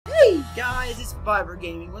Survivor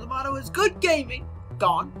Gaming, where the motto is good gaming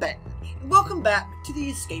gone bad. And welcome back to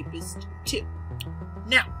the Escapist 2.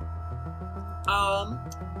 Now,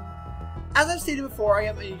 as I've stated before,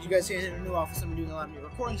 as you guys see in a new office. I'm doing a lot of new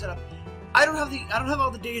recording setup. I don't have all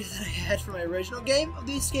the data that I had from my original game of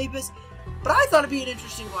the Escapist, but I thought it'd be an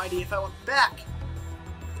interesting idea if I went back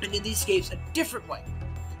and did the escapes a different way.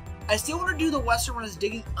 I still want to do the western one, is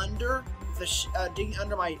digging under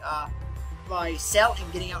my cell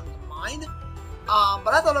and getting out into the mine.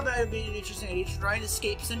 But I thought it would be an interesting idea to try and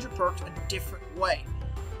escape Central Perks a different way.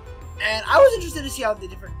 And I was interested to see how the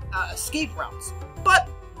different escape routes. But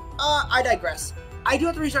I digress. I do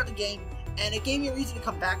have to restart the game, and it gave me a reason to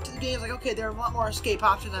come back to the game. It's like, okay, there are a lot more escape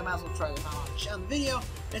options. I might as well try them out on the video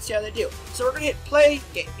and see how they do. So we're gonna hit play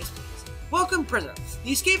game. Yes, please. Welcome, prisoners.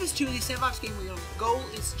 The Escapist 2, the sandbox game where your goal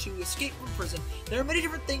is to escape from prison. There are many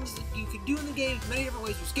different things that you can do in the game, many different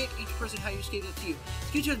ways to escape. Each person, how you escape, is up to you.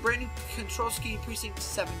 Escape 2 has brand new control scheme. Precinct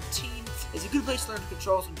 17 is a good place to learn to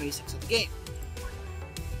control some basics of the game.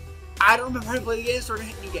 I don't remember how to play the game, so we're going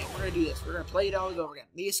to hit new game. We're going to do this. We're going to play it all over again.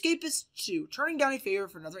 The Escapist 2, turning down a favor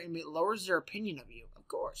for another inmate lowers their opinion of you. Of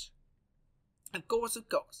course. Of course, of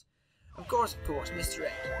course. Of course, of course, Mr.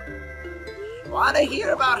 A. Want to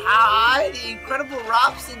hear about how I, the incredible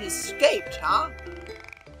Robson, escaped, huh?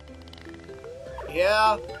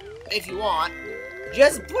 Yeah, if you want.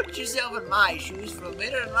 Just put yourself in my shoes for a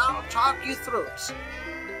minute and I'll talk you through it.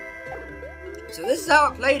 So this is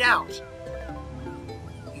how it played out.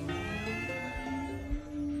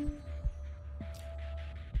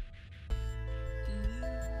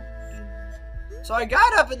 So I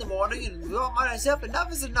got up in the morning and thought to myself,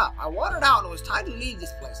 enough is enough. I wandered out and it was time to leave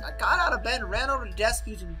this place. I got out of bed and ran over to the desk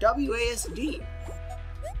using WASD.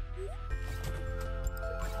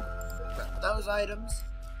 Got those items.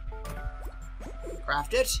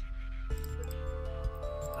 Craft it.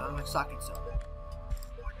 I'm stocking soap.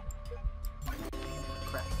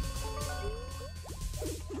 Crap.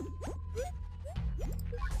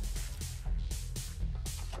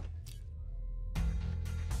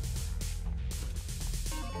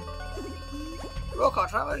 Roll call,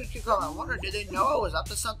 I wondered, did they know I was up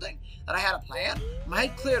to something? That I had a plan? My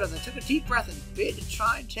head cleared as I took a deep breath and bid to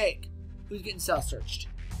try and take. Who's getting cell searched?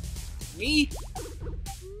 Me?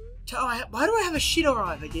 Why do I have a sheet over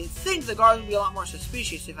my bed? You'd think the guards would be a lot more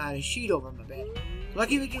suspicious if I had a sheet over my bed.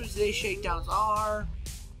 Lucky victims today's shakedowns are...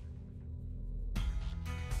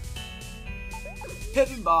 Pip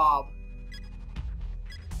and Bob.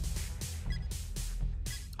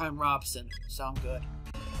 I'm Robson, so I'm good.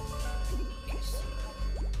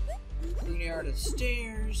 Green arrow to the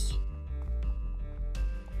stairs.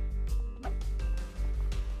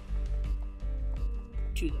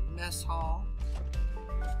 To the mess hall.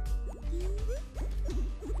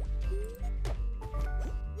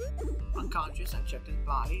 Unconscious, I checked his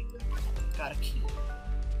body. Got a key.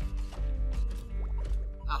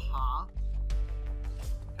 Uh-huh.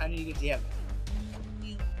 How do you get the evidence?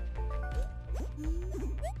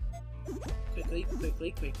 Quickly.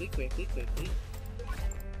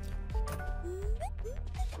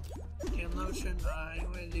 Can lotion,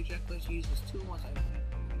 anyway, the exact place to use this tool once I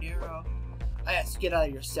narrow. I have to get out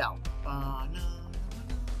of your cell. No.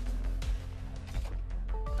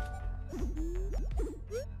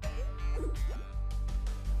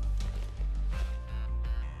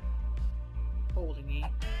 Holding E.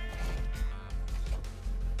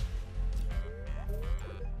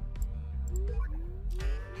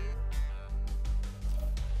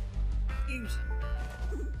 Use it.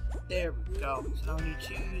 There we go. So I need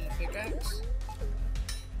to use a pickaxe.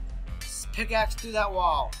 Pickaxe through that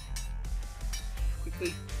wall.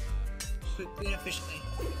 Quickly and efficiently.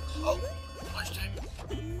 Oh, lunchtime.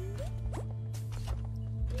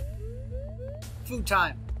 Food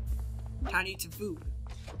time. Time to eat some food.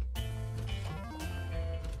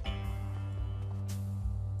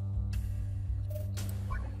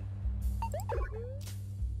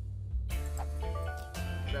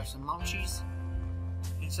 Grab some munchies.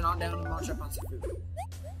 And sit on down and munch up on some food.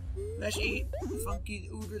 Let's eat. The funky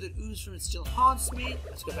odor that oozes from it still haunts me.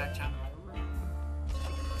 Let's go back down to my room.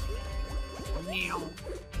 Meow.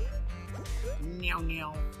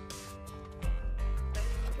 Meow.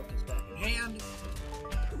 Put this back in hand.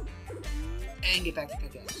 And get back to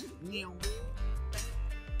pickaxe. Meow.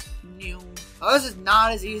 Oh, this is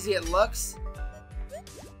not as easy as it looks.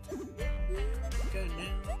 Go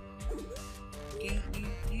now.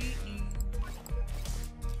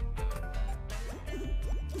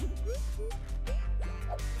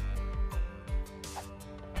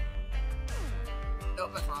 Oh,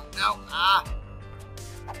 that's wrong. No. Ah.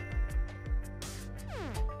 Okay.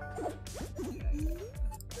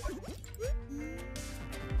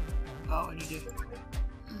 Oh, I need to...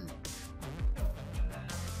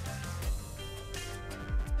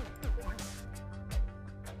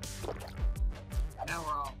 Now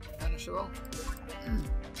we're all finishable.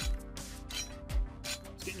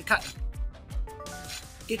 Let's get into cutting.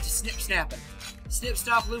 Get to snip snapping. Snip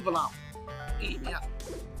stop loop along. Eat me up.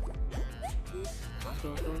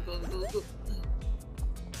 Go.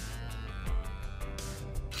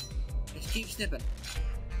 Just keep snipping.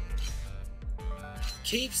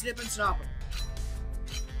 Keep snipping, snapping.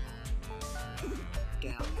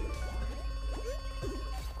 Down.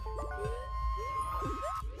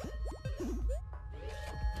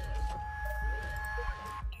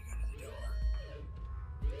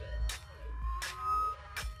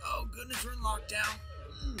 Oh goodness, we're in lockdown.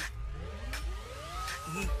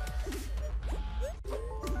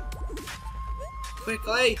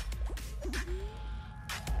 Quickly!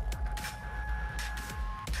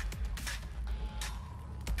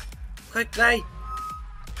 Quickly!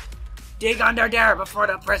 Dig under there before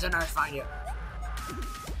the prisoners find you.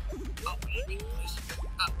 Oh, please.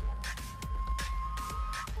 Up.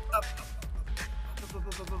 Up.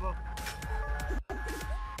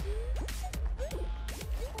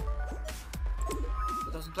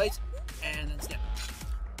 Put those in place, and then snip.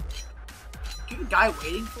 Do you have a guy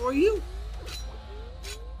waiting for you?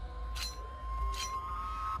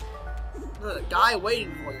 There's a guy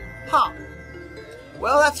waiting for you. Huh.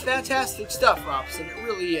 Well, that's fantastic stuff, Robson. It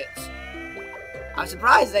really is. I'm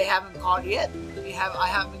surprised they haven't caught you yet. I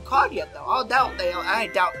haven't been caught yet, though. I doubt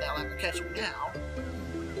they'll ever catch me now.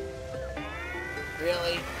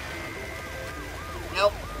 Really?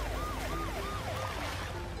 Nope.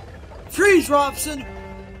 Freeze, Robson!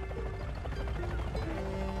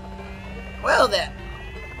 Well then.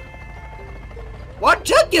 What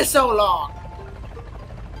took you so long?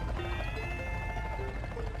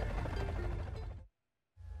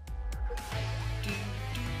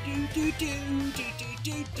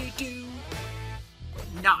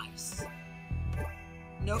 Nice.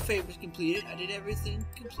 No favors completed. I did everything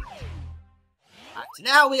completely. Alright, so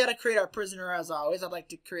now we gotta create our prisoner as always. I'd like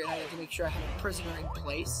to make sure I have a prisoner in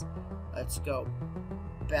place. Let's go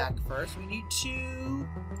back first. We need to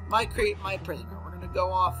create my prisoner. We're gonna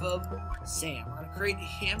go off of Sam. We're gonna create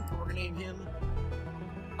him. We're gonna name him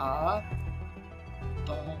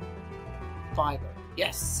Fiber.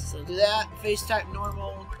 Yes, so do that. Face type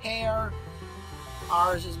normal, hair.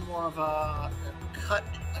 Ours is more of a cut,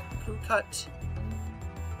 like a crew cut.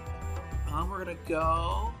 We're gonna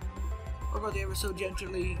go the ever so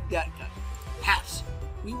gently that cut. Hat.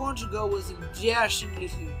 We want to go with a dashing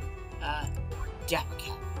little dapper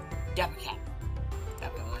cat.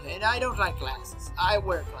 And I don't like glasses. I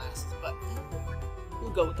wear glasses, but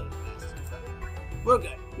we'll go with those glasses. We're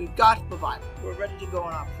good. We've got the Bible. We're ready to go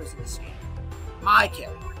on our prison escape. My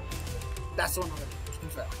character. That's the one we're gonna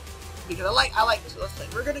confirm. Because I like this. Let's play.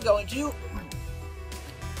 We're gonna go into.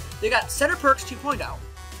 They got Center Perks 2.0.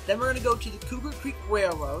 Then we're gonna go to the Cougar Creek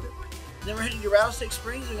Railroad. Then we're heading to Rattlesnake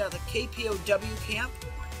Springs. We got the KPOW camp.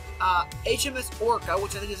 HMS Orca,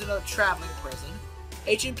 which I think is another traveling prison.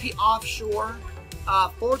 HMP Offshore.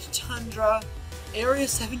 Fort Tundra. Area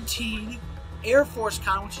 17. Air Force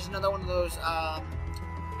Con, which is another one of those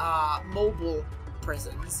mobile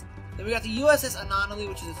prisons. Then we got the USS Anomaly,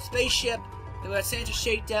 which is a spaceship. Then we got Santa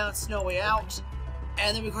Shakedown, Snow Way Out.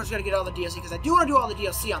 And then we, of course, got to get all the DLC, because I do want to do all the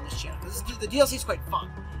DLC on this channel. The DLC is quite fun.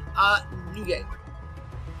 New game.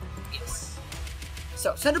 Yes.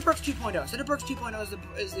 So, Center Perks 2.0. Center Perks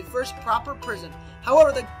 2.0 is the first proper prison.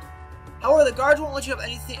 However, the guards won't let you have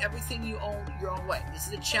everything you own your own way. This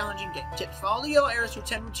is a challenging game. Tips: follow the yellow arrows to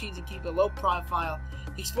attend routines and keep a low profile.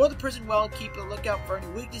 Explore the prison well and keep a lookout for any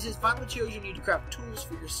weaknesses. Find materials you need to craft tools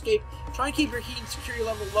for your escape. Try and keep your heat and security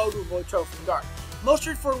level low to avoid trouble from the guard. Most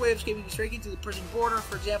straightforward way of escaping is breaking through the prison border.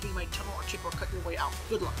 For example, you might tunnel or chip or cut your way out.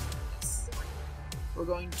 Good luck. Yes. We're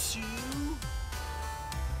going to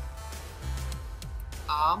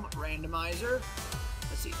randomizer.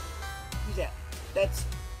 Let's see. Who's that? That's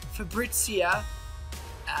Fabrizia.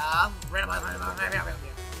 Randomizer.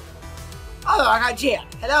 Oh, I got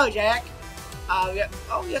Jack. Hello, Jack.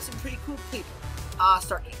 We got some pretty cool people.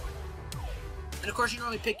 Start game. And of course, you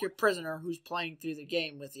normally pick your prisoner who's playing through the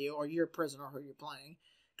game with you, or your prisoner who you're playing.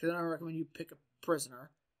 Because I recommend you pick a prisoner,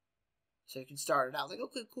 so you can start it out like,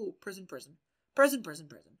 okay, cool, prison.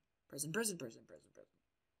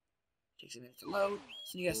 Takes a minute to load.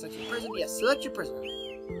 So you guys select your prison. Yes, select your prisoner.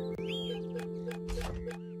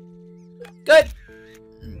 Good.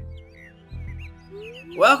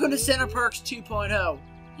 Welcome to Center Perks 2.0.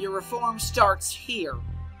 Your reform starts here.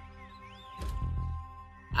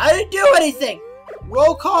 I didn't do anything.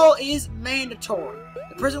 Roll call is mandatory.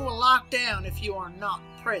 The prison will lock down if you are not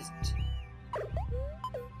present.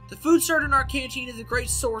 The food served in our canteen is a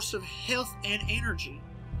great source of health and energy.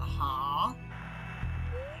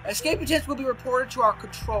 Escape attempts will be reported to our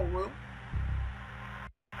control room.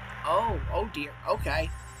 Oh dear, okay.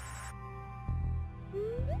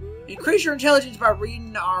 Increase your intelligence by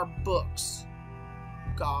reading our books.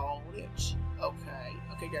 Got it. Okay,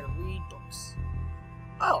 gotta read books.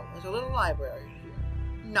 Oh, there's a little library here.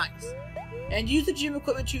 Nice. And use the gym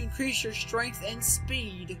equipment to increase your strength and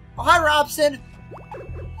speed. Oh, hi, Robson!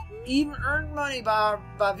 Even earn money by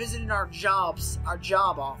visiting our job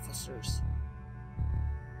officers.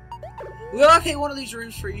 We'll allocate one of these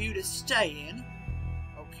rooms for you to stay in.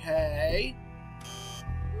 Okay.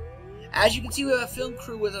 As you can see, we have a film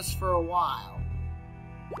crew with us for a while.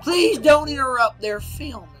 Please don't interrupt their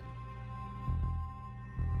filming.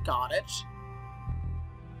 Got it.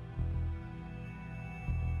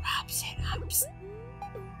 Robson.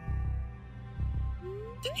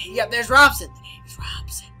 Yeah, there's Robson. The name is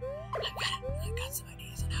Robson. I've got some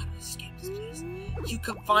ideas on how to escape this place. You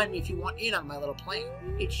come find me if you want in on my little plan.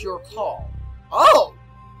 It's your call. Oh!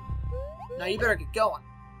 Now you better get going.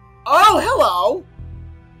 Oh, hello!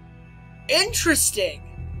 Interesting!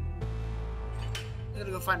 I'm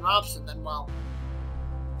gonna go find Robson then, well.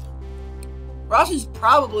 Robson's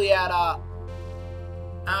probably at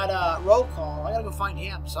roll call. I gotta go find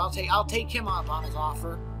him, so I'll take him up on his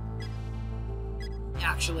offer.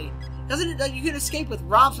 Actually, you can escape with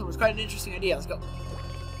Robson was quite an interesting idea. Let's go.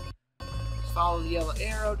 Let's follow the yellow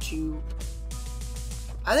arrow to...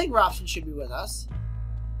 I think Robson should be with us.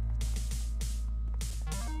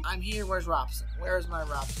 I'm here. Where's Robson? Where's my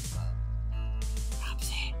Robson?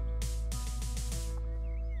 Robson.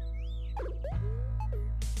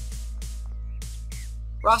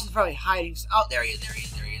 Robson's probably hiding. Oh, there he is.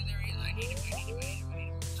 I need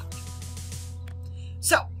him.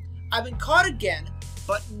 So, I've been caught again,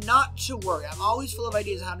 but not to worry. I'm always full of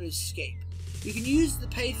ideas on how to escape. You can use the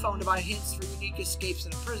payphone to buy hints for unique escapes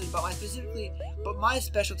in a prison, but my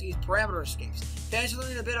specialty is parameter escapes. Fancy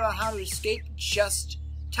learning a bit about how to escape? Just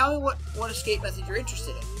tell me what escape method you're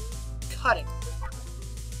interested in. Cutting.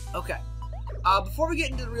 Okay. Before we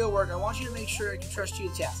get into the real work, I want you to make sure I can trust you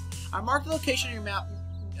to the task. I marked the location on your map,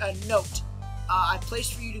 note I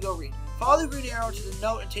placed for you to go read. Follow the green arrow to the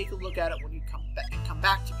note and take a look at it when you come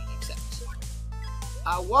back to me. Accept.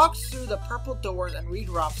 Walk through the purple doors and read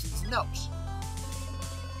Robson's note.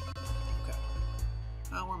 Okay.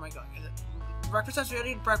 Where am I going? Is it breakfast time? So we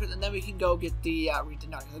gotta eat breakfast, and then we can go get the read the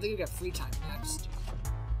note. I think we got free time next.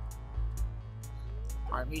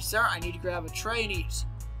 Alright, me sir, I need to grab a tray and eat.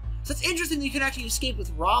 So it's interesting that you can actually escape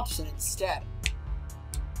with Robson instead.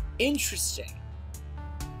 Interesting.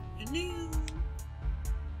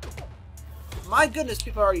 My goodness,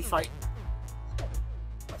 people are already fighting.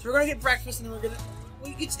 So we're gonna get breakfast, and then we're gonna...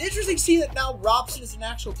 It's interesting to see that now Robson is an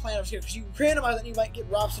actual plan of here, because you randomize that you might get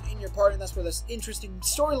Robson in your party, and that's where this interesting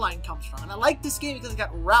storyline comes from. And I like this game because it's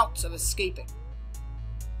got routes of escaping.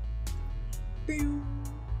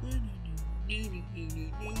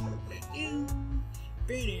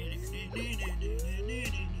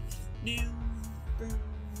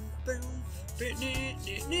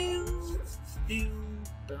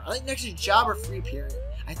 I think next is job or free period.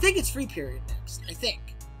 I think it's free period next. I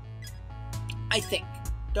think.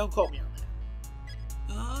 Don't quote me on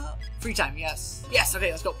that. Free time, yes. Yes, okay,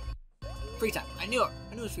 let's go. Free time. I knew it.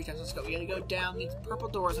 I knew it was free time. Let's go. We gotta go down these purple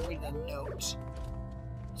doors and read the note.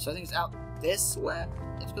 So I think it's out this way.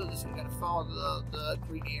 Let's go this way. We gotta follow the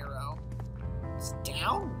green arrow. It's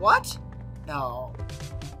down? What? No.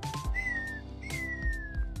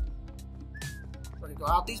 We're gonna go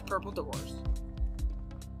out these purple doors.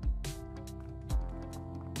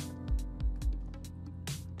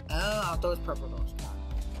 Oh, out those purple doors.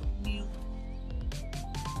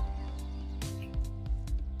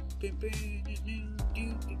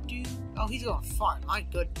 Oh, he's going far. My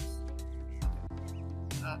goodness.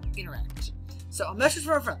 Interact. So, a message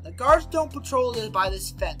from a friend. The guards don't patrol by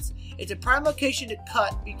this fence. It's a prime location to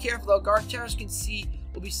cut. Be careful, though. Guard towers can see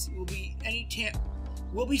will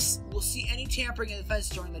see any tampering in the fence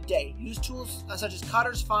during the day. Use tools such as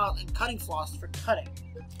cutters, files, and cutting floss for cutting.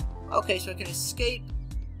 Okay, so I can escape.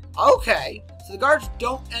 Okay, so the guards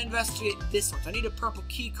don't investigate this one. So I need a purple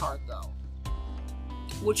key card, though.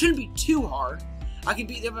 Which shouldn't be too hard. I can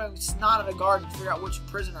beat them if it's not at a guard and figure out which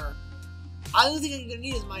prisoner. I don't think I'm gonna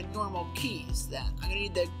need is my normal keys. Then I'm gonna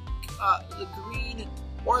need the green,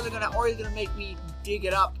 or you're gonna make me dig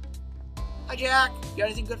it up. Hi Jack, you got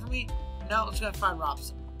anything good for me? No, let's go find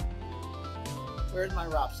Robson. Where's my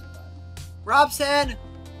Robson? Robson,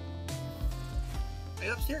 are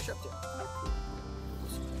you upstairs or up there?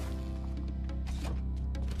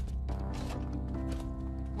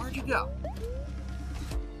 Where'd you go?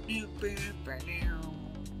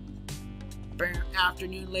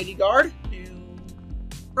 Afternoon, Lady Guard.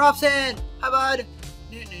 Robson! Hi, bud!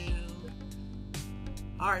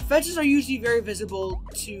 Alright, fences are usually very visible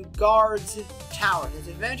to guards' towers. There's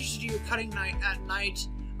advantages to your cutting night at night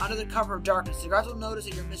under the cover of darkness. The guards will notice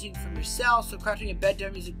that you're missing from your cell, so crafting a bed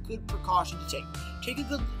dummy is a good precaution to take. Take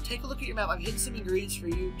a look at your map. I've hidden some ingredients for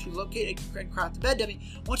you to locate and craft the bed dummy.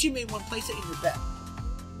 Once you've made one, place it in your bed.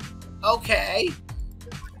 Okay.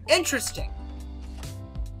 Interesting.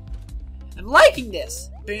 I'm liking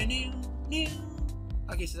this. Okay,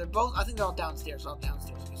 so they're both, I think they're all downstairs. Okay,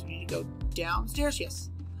 so we need to go downstairs. Yes.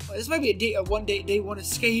 Oh, this might be day one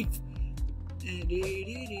escape. Is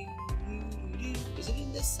it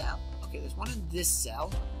in this cell? Okay, there's one in this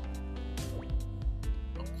cell.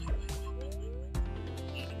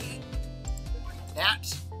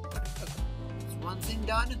 That. Okay, that's one thing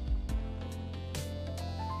done.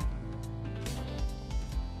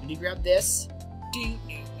 Need to grab this.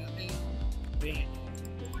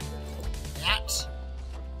 That.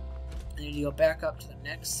 I need to go back up to the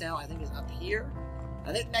next cell. I think it's up here.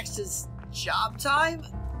 I think next is job time.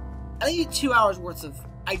 I think it's 2 hours worth of.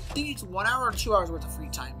 I think it's 1 hour or 2 hours worth of free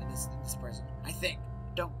time in this prison. I think.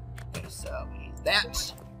 Don't. Okay, so we need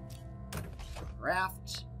that.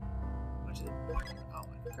 Craft. What is it? Oh, I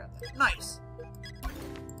can craft that. Nice.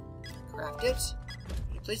 Craft it.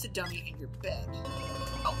 You place the dummy in your bed.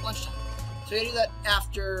 Oh, lunchtime. So we gotta do that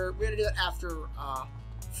after. We gotta do that after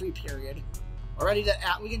free period. Already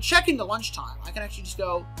that we can check into lunchtime. I can actually just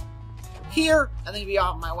go here and then be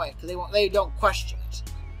out of my way because they don't question it.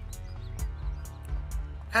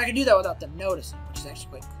 I can do that without them noticing, which is actually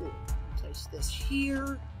quite cool. Place this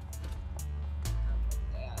here.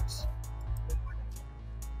 That. There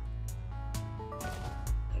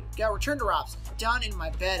we go. Return to Robson. Done in my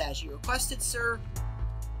bed as you requested, sir.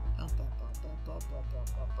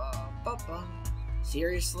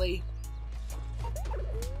 Seriously?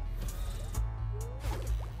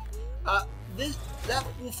 That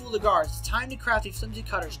will fool the guards. It's time to craft these flimsy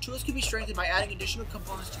cutters. Tools can be strengthened by adding additional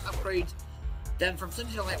components to upgrade them from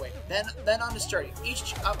flimsy to lightweight. Then on to sturdy.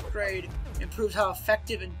 Each upgrade improves how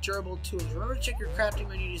effective and durable tools. Remember to check your crafting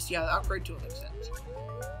menu to see how the upgrade tool looks at.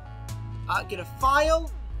 Get a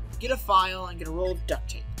file, and get a roll of duct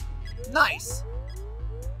tape. Nice.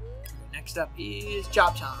 Next up is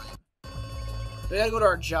job time. We gotta go to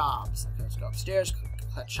our jobs. Okay, let's go upstairs.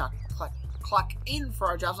 Clock in for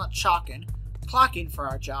our jobs, not chalk in for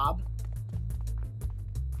our job.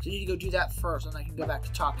 So you need to go do that first, and I can go back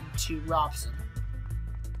to talking to Robson.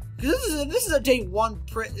 Because this is a day one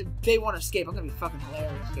escape. I'm gonna be fucking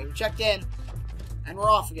hilarious. Okay, we checked in, and we're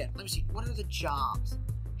off again. Let me see. What are the jobs?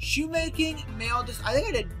 Shoemaking, mail. I think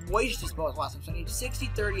I did waste disposal last time, so I need 60,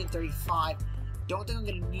 30, and 35. Don't think I'm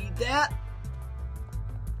gonna need that.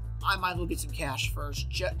 I might as well get some cash first,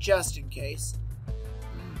 just in case.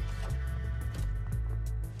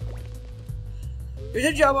 Here's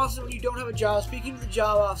a job office when you don't have a job. Speaking to the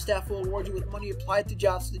job office staff will award you with money applied to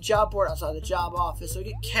jobs to the job board outside the job office. So I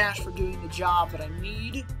get cash for doing the job that I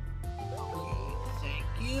need. Okay, thank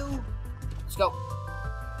you. Let's go.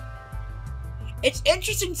 It's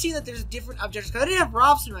interesting to see that there's different objectives. Because I didn't have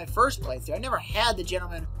Robson in my first playthrough. I never had the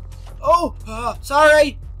gentleman. Oh,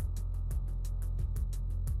 sorry.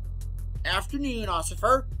 Afternoon,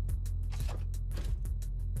 Ossifer.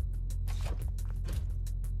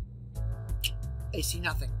 They see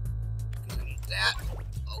nothing. Because I need that.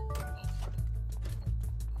 Oh.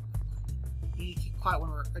 You need to keep quiet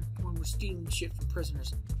when we're stealing shit from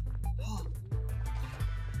prisoners. Oh.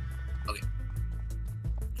 Okay.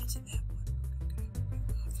 It's in that one. Okay.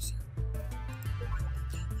 Officer.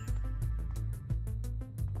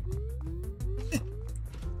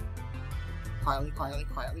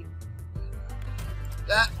 Quietly.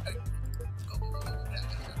 That.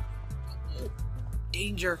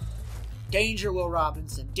 Danger. Danger, Will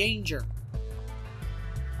Robinson. Danger.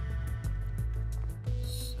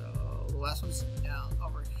 So, the last one's down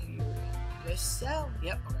over here in this cell.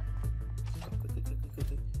 Yep, okay.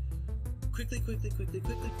 Quickly.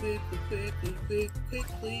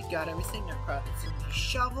 Got everything. Now crafted from the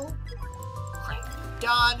shovel. Crafted.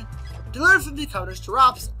 Done. Delivered from the counters to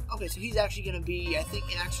Robinson. Okay, so he's actually going to be, I think,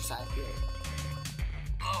 in exercise period.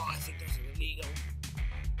 Oh, I think those are illegal.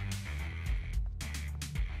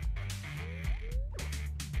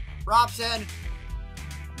 Robson!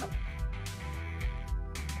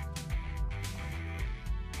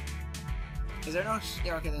 Is there no...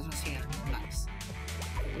 Yeah, okay, there's no scanner. Nice.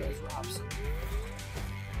 Where's Robson?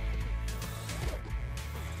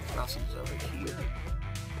 Robson's over here.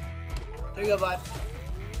 There you go, bud.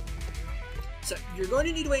 So, you're going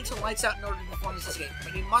to need to wait until lights out in order to perform this escape,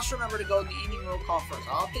 but you must remember to go to the evening roll call first.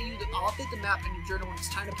 I'll update the map and your journal when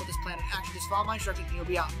it's time to put this plan in action. Just follow my instructions and you'll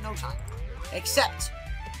be out in no time. Except...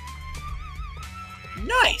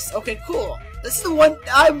 Nice! Okay, cool. This is the one...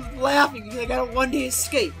 I'm laughing because I got a one-day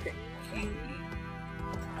escape.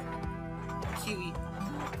 QE.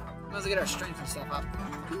 Let's get our strength and stuff up.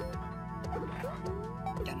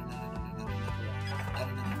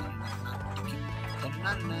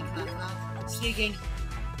 Sneaking.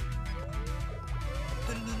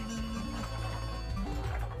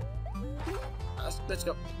 Let's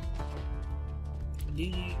go.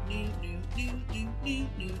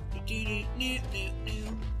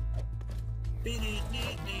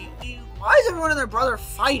 Why is everyone and their brother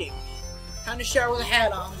fighting? Time to shower with a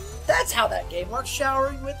hat on. That's how that game works.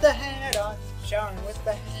 Showering with the hat on. Showering with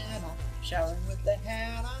the hat on. Showering with the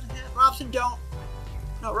hat on. Robson, don't.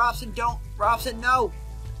 No, Robson, don't. Robson, no.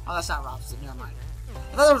 Oh, that's not Robson. Never mind.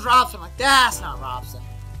 I thought that was Robson. I'm like, that's not Robson.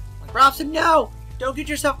 I'm like, Robson, no. Don't get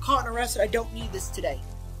yourself caught and arrested. I don't need this today.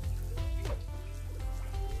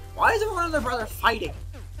 Why is everyone and their brother fighting?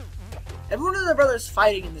 Everyone and their brother is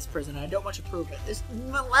fighting in this prison, and I don't much approve of it.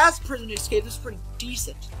 My last prison escape was pretty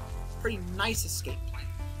decent. Pretty nice escape plan.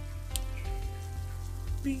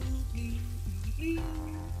 If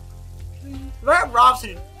I had Robson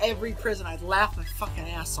in every prison, I'd laugh my fucking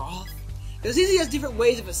ass off. Because he has different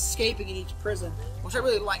ways of escaping in each prison, which I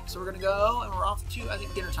really like. So we're gonna go, and we're off to, I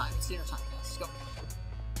think, dinner time. It's dinner time. Let's go.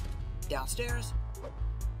 Downstairs. Let's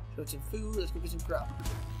go get some food. Let's go get some grub.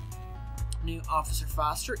 New Officer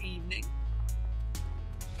Foster, evening.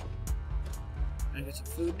 I get some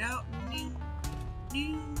food now.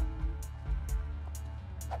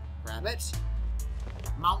 Grab it.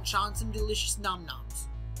 Munch on some delicious num-nums.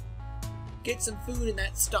 Get some food in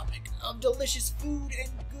that stomach of delicious food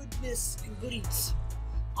and goodness and good eats.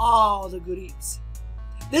 All the good eats.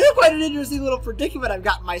 This is quite an interesting little predicament I've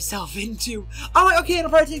gotten myself into. I'm like, okay, it'll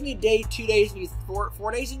probably take me a day, 2 days, maybe 4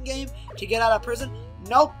 days in game to get out of prison.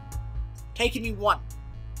 Nope. Taking me 1.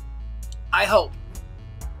 I hope.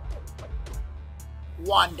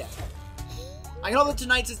 1 day. I know that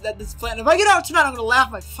tonight's this plan. If I get out tonight, I'm gonna laugh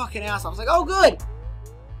my fucking ass off. I was like, oh good.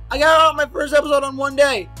 I got out my first episode on 1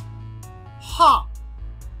 day. Huh.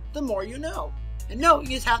 The more you know. And no, you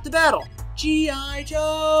just have to battle. G.I.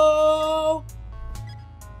 Joe!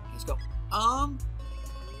 Let's go.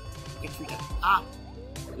 Get free time. Ah.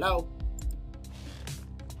 Hello.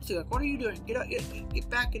 So, what are you doing? Get out, get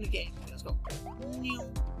back in the game. Let's go.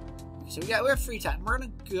 So we have free time. We're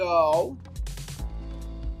gonna go.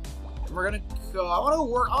 I want to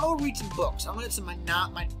work. I want to read some books. I want to get some my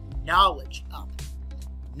knowledge up.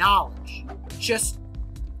 Knowledge. Just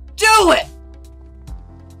do it!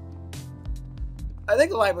 I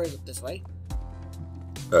think the library's up this way.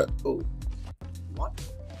 Ooh. What?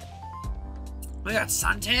 We got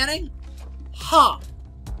sun tanning? Huh.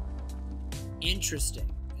 Interesting.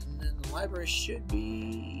 And then the library should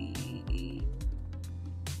be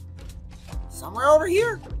somewhere over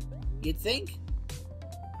here. You'd think.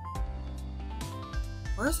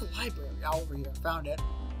 Where's the library? Oh, over here. Found it.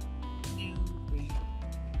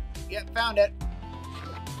 Yep, found it.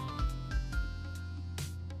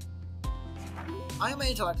 I am my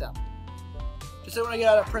intellect up. Just so when I get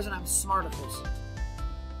out of prison, I'm smart, of course.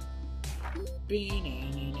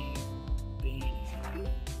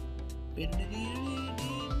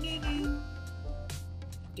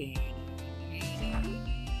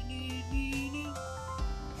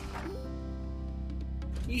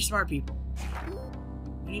 You smart people.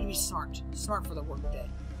 You need to be smart. Smart for the work day.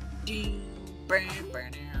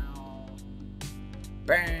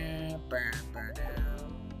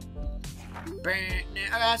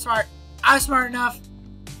 I'm smart. I'm smart enough.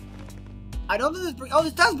 I don't think this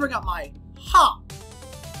this does bring up my I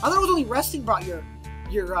thought it was only resting brought your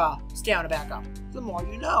stamina back up. The more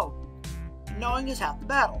you know. Knowing is half the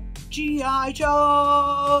battle. G.I.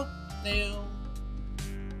 Joe.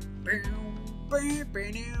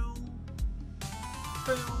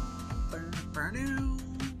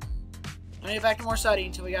 I get back to more studying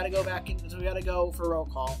until we gotta go back in. So we gotta go for roll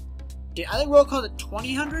call. I think roll call is at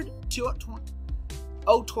 2000?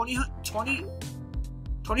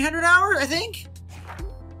 2000 hours, I think?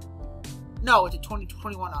 No, it's at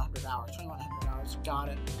 2100 hours. 2100 hours. Got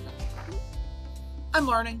it. I'm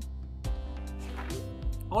learning.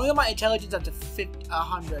 I want to get my intelligence up to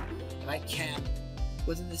 100 if I can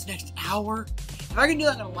within this next hour. If I can do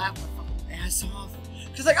that, I'm gonna laugh my fucking ass off.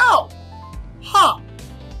 Cause like, oh, I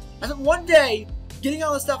spent 1 day getting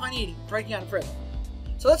all the stuff I need, breaking out of prison.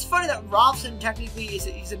 So that's funny that Robson technically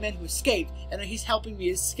he's a man who escaped, and he's helping me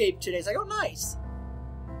escape today. It's like, oh, nice.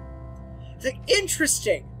 It's like,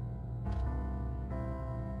 interesting.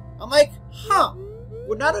 I'm like, huh.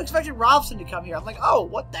 Would not have expected Robson to come here. I'm like, oh,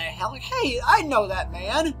 what the hell? Like, hey, I know that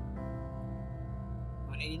man.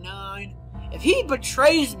 189. If he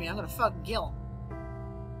betrays me, I'm gonna fucking kill him.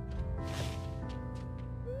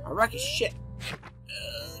 I'll wreck his shit.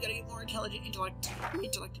 Gotta get more intellect.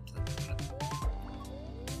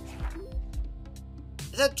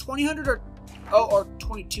 Is that 2000 or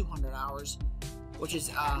 2200 hours? Which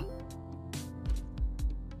is no,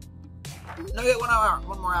 we got 1 hour,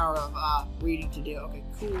 1 more hour of reading to do. Okay,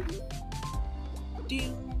 cool.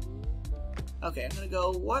 Deal. Okay, I'm gonna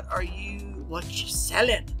go. What you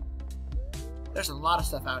selling? There's a lot of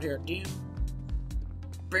stuff out here.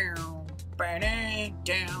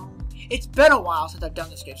 Down. It's been a while since I've done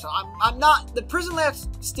this game, so I'm not. The prison layout's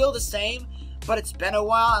still the same, but it's been a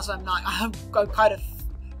while, so I'm kind of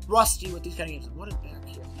rusty with these kind of games. What is back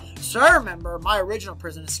here? So I remember my original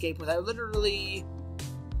prison escape was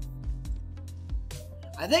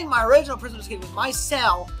I think my original prison escape was my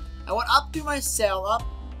cell. I went up through my cell, up.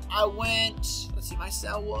 I went. Let's see, my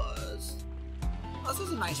cell was. Oh, this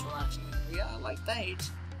is a nice relaxing area. I like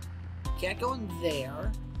that. Can't go in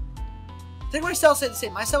there. I think my cell stayed the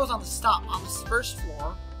same. My cell was on the first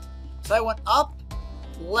floor. So I went up,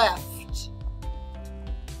 left,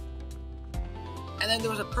 and then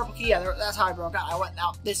there was a purple key. Yeah, that's how I broke out. I went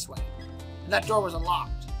out this way, and that door was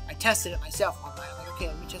unlocked. I tested it myself one night. I'm like, okay,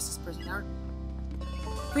 let me test this prison now.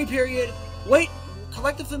 Free period. Wait.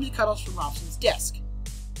 Collect the flimsy cutoffs from Robson's desk.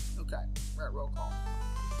 Okay. We're at roll call.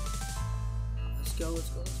 Let's go.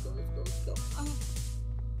 Oh.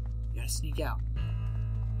 You gotta sneak out.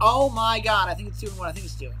 Oh my god, I think it's doing what I think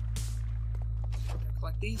it's doing.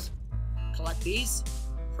 Collect these. Collect these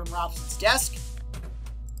from Robson's desk.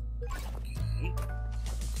 Okay.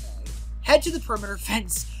 Head to the perimeter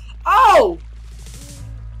fence. Oh!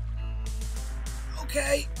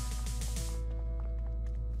 Okay.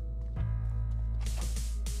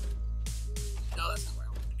 No, that's not where I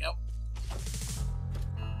want to go.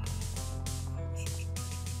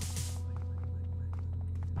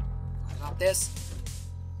 What about this?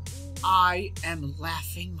 I am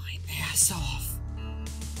laughing my ass off.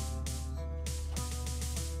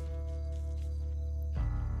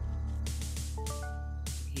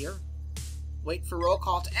 Here. Wait for roll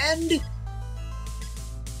call to end.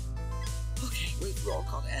 Okay, wait for roll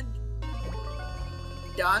call to end.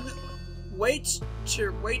 Done. Wait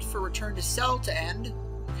for return to cell to end.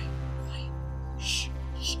 Okay, quiet. Shh.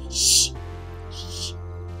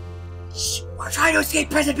 We're trying to escape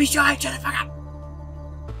prison. Be shy. Shut the fuck up.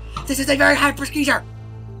 This is a very high procedure.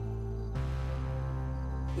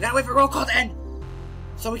 We gotta wait for roll call to end,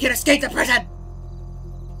 so we can escape the prison.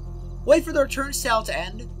 Wait for the return cell to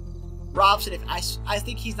end. Robson, I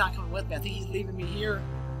think he's not coming with me. I think he's leaving me here.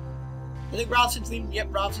 I think Robson's leaving. Yep,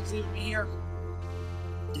 Robson's leaving me here.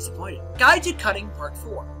 Disappointed. Guide to cutting part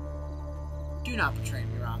 4. Do not betray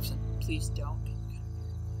me, Robson. Please don't.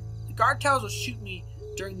 The guard towers will shoot me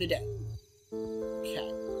during the day.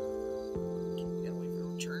 Okay.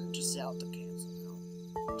 Return to cell to cancel.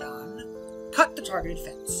 Done. Cut the targeted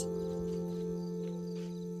fence.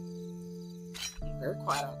 Be very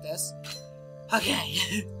quiet about this. Okay.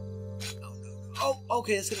 Oh no. Oh,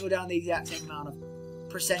 okay. It's gonna go down the exact same amount of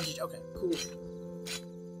percentage. Okay, cool.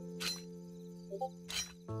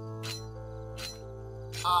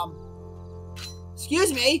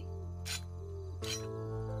 Excuse me.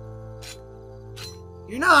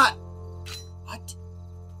 You're not. What?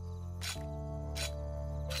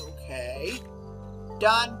 Okay.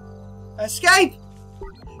 Done. Escape!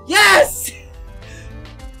 Yes!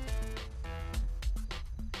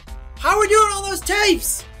 How are we doing all those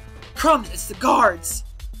tapes? Crumbs, it's the guards.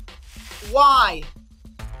 Why?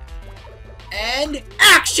 And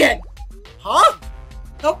action! Huh?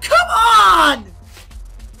 Oh, come on!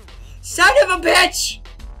 Son of a bitch!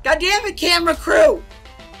 God damn it, camera crew!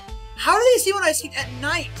 How do they see when I escape at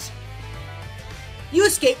night? You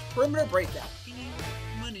escaped perimeter breakdown.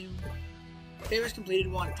 Favors completed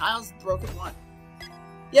 1. Tiles broken 1.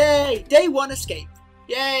 Yay! Day 1 escape.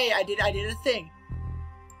 Yay! I did a thing.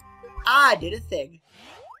 I did a thing.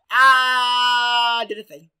 I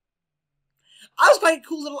was playing a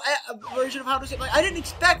cool little version of how to escape. Like, I didn't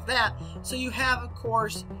expect that. So you have, of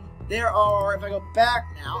course, there are, if I go back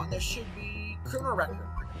now, there should be criminal record.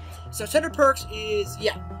 So standard perks is,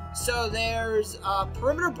 yeah. So there's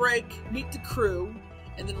perimeter break, meet the crew,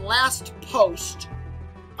 and then last post.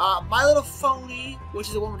 My Little Phony, which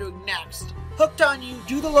is the one we're doing next. Hooked on You,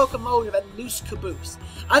 Do the Locomotive, and Loose Caboose.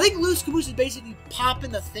 I think Loose Caboose is basically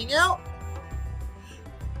popping the thing out.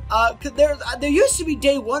 Cause there used to be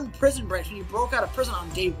day 1 prison breaks when you broke out of prison on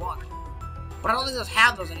day 1. But I don't think those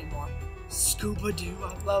have those anymore. Scuba Doo,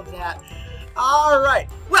 I love that. Alright,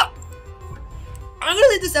 well, I'm gonna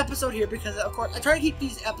leave this episode here because, of course, I try to keep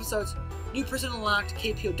these episodes New Prison Unlocked,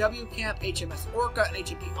 KPOW Camp, HMS Orca, and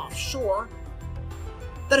HMP Offshore.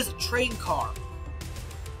 That is a train car.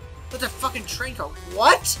 That's a fucking train car.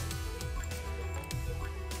 What?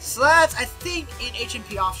 So that's, I think, in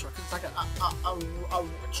HMP Offshore, because it's like a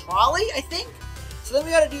trolley, I think? So then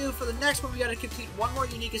we gotta do, for the next one, we gotta complete one more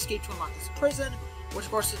unique escape to unlock this prison, which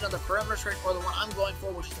of course is another perimeter train, or the one I'm going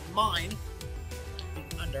for, which is the mine.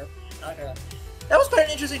 Under. That was quite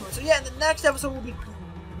an interesting one. So yeah, in the next episode, we'll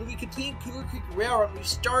be completing Cougar Creek Railroad, and we'll be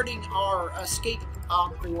starting our escape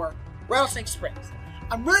for Rattlesnake Springs.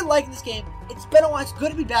 I'm really liking this game. It's been a while. It's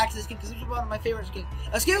good to be back to this game because this was one of my favorite games.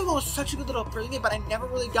 Escape was such a good little prison game, but I never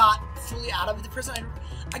really got fully out of the prison.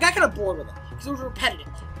 I got kind of bored with it because it was repetitive.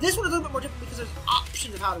 This one is a little bit more different because there's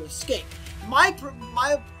options of how to escape. My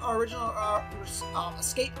original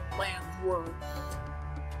escape plans were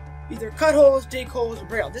either cut holes, dig holes, or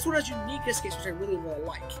braille. This one has unique escapes, which I really, really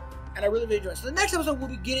like. And I really, really enjoy it. So the next episode, we'll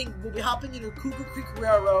be hopping into Cougar Creek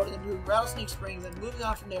Railroad, and then doing Rattlesnake Springs, and moving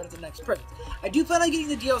on from there to the next prison. I do plan on getting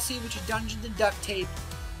the DLC, which is Dungeons and Duct Tape,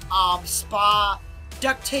 Spa,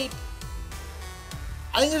 Duct Tape.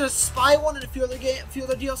 I think there's a Spy one and a few other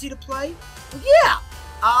DLC to play. But yeah,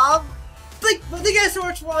 thank you guys so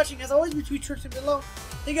much for watching. As always, retweet tricks below.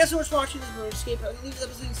 Thank you guys so much for watching this video, Escape. I'll leave this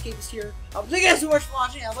episode of Escapist here. Thank you guys so much for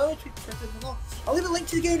watching. As always, retweet tricks below. I'll leave a link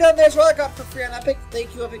to the game down there as well. I got it for free on Epic.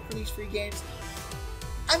 Thank you, Epic, for these free games.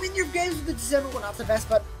 I mean, your games with the December were not the best,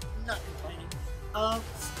 but I'm not complaining. I'll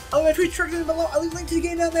leave a tweet tricks below. I'll leave a link to the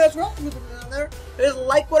game down there as well. Leave it down there. If you guys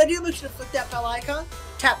like what I do, make sure to flick that bell icon.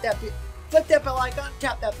 Tap that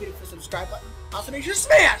beautiful subscribe button. Also, make sure to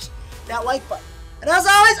smash that like button. And as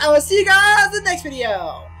always, I will see you guys in the next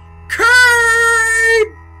video.